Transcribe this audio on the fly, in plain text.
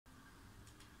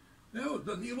Evo,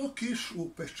 Danilo Kiš u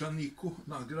Peščaniku,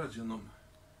 nagrađenom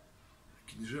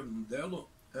književnom delu,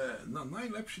 na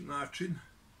najlepši način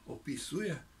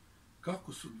opisuje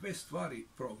kako su dve stvari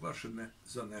proglašene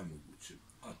za nemoguće.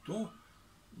 A to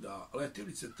da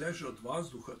letjelice teže od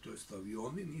vazduha, to jest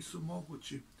avioni, nisu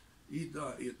mogući i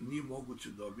da nije moguće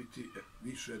dobiti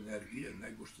više energije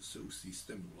nego što se u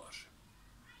sistem ulaže.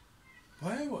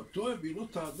 Pa evo, to je bilo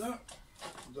tada,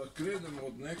 da krenemo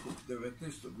od nekog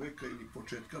 19. veka ili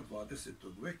početka 20.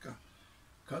 veka,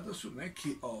 kada su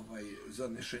neki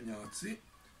zanešenjaci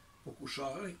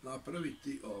pokušavali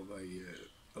napraviti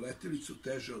letjelicu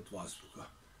teže od vazduha.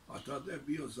 A tada je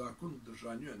bio zakon o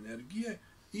držanju energije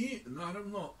i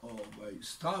naravno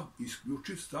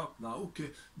isključiv stav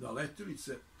nauke da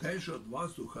letjelice teže od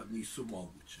vazduha nisu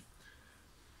moguće.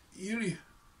 Ili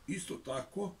isto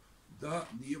tako da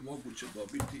nije moguće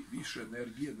dobiti više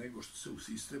energije nego što se u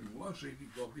sistem ulaže ili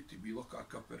dobiti bilo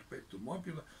kakav perpetuum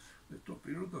mobile, da je to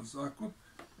prirodan zakon.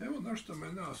 Evo na što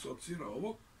mene asocira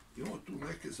ovo, imamo tu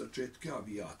neke začetke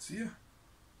avijacije,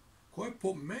 koje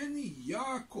po meni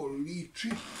jako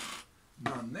liči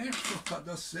na nešto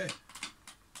kada se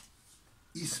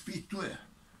ispituje.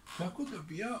 Tako da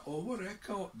bi ja ovo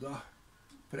rekao da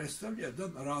predstavlja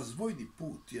jedan razvojni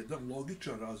put, jedan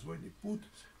logičan razvojni put,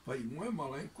 pa i moja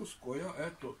malenkost koja,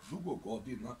 eto, dugo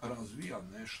godina razvija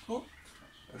nešto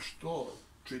što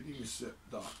čini mi se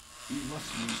da ima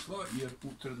smisla, jer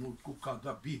u trenutku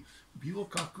kada bi bilo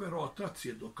kakve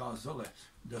rotacije dokazale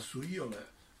da su iole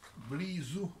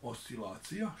blizu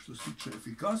oscilacija, što se tiče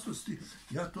efikasnosti,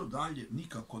 ja to dalje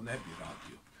nikako ne bi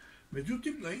radio.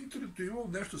 Međutim, na internetu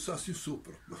imam nešto sasvim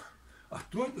suprotno, a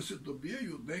to je da se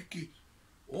dobijaju neki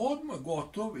odmah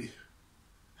gotovi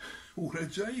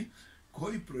uređaji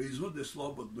koji proizvode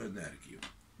slobodnu energiju.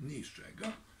 Ni iz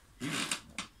čega, ili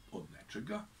od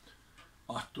nečega,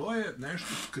 a to je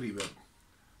nešto skriveno.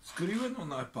 Skriveno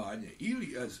napajanje ili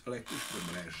iz električne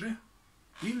mreže,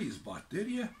 ili iz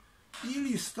baterije, ili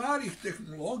iz starih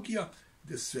tehnologija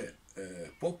gde se,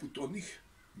 poput onih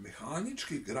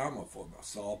mehaničkih gramofona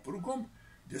sa oprugom,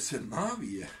 gde se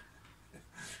navije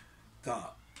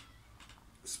ta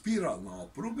spiralna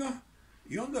opruga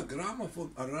i onda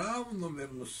gramofon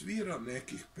ravnomerno svira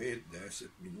nekih 5-10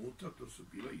 minuta, to su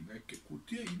bile i neke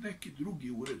kutije i neki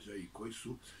drugi uređaji koji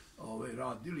su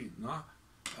radili na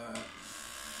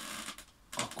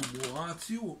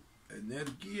akumulaciju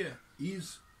energije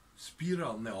iz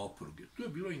spiralne opruge. Tu je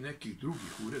bilo i nekih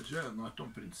drugih uređaja na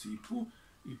tom principu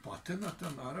i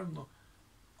patenata, naravno,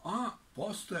 a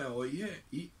postojao je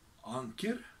i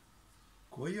anker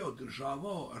koji je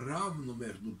održavao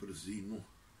ravnomernu brzinu,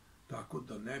 tako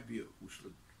da ne bi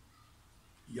usled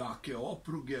jake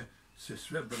opruge se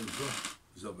sve brzo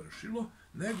završilo,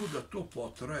 nego da to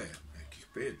potraje nekih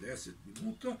 5-10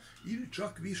 minuta ili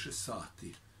čak više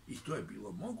sati. I to je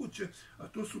bilo moguće, a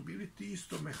to su bili ti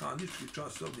isto mehanički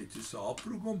časovnici sa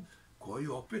oprugom, koji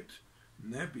opet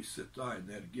ne bi se ta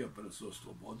energija brzo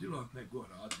oslobodila, nego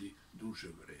radi duže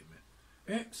vreme.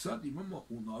 Sad imamo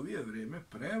u novije vreme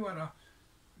prevara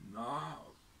na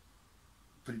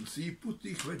principu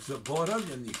tih već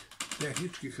zaboravljenih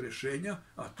tehničkih rešenja,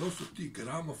 a to su ti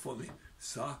gramofoni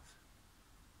sa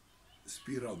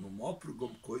spiralnom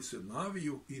oprugom koji se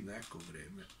naviju i neko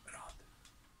vreme rade.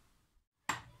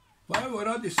 Pa evo,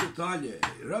 radi se dalje.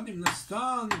 Radim na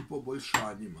stalnim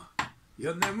poboljšanjima.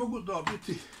 Ja ne mogu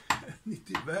dobiti,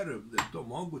 niti verujem da je to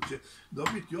moguće,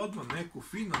 dobiti odmah neku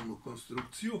finalnu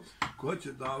konstrukciju koja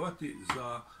će davati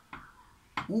za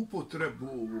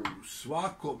upotrebu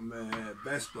svakome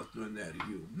besplatnu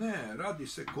energiju. Ne, radi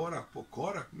se korak po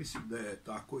korak, mislim da je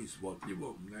tako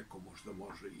izvodljivo, neko možda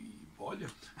može i bolje,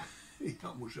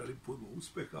 ja mu želim puno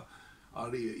uspeha,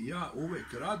 ali ja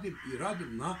uvek radim i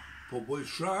radim na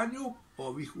poboljšanju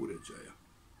ovih uređaja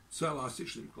sa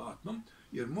elastičnim klatnom,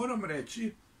 jer moram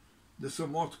reći da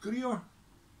sam otkrio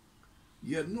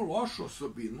jednu lošu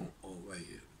osobinu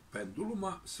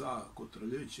penduluma sa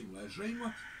kotrljajućim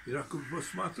ležajima, jer ako bi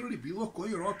posmatrali bilo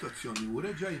koji rotacioni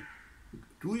uređaj,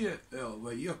 tu je,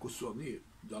 iako su oni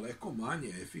daleko manje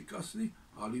efikasni,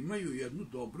 ali imaju jednu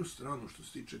dobru stranu što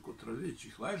se tiče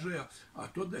kotrljajućih ležaja, a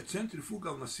to da je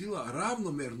centrifugalna sila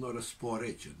ravnomerno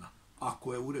raspoređena,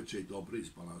 ako je uređaj dobro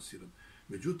izbalansiran.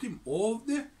 Međutim,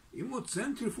 ovde imamo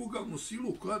centrifugalnu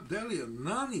silu koja deluje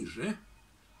naniže,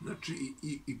 znači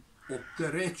i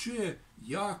opterećuje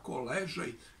jako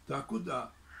ležaj, tako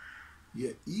da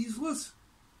je izlaz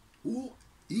u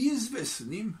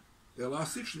izvesnim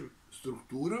elastičnim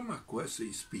strukturama koje se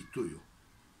ispituju.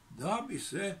 Da bi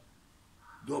se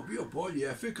dobio bolji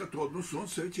efekat, odnosno on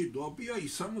se već i dobija i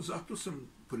samo zato sam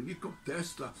prilikom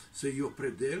testa se i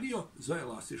opredelio za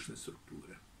elastične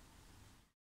strukture.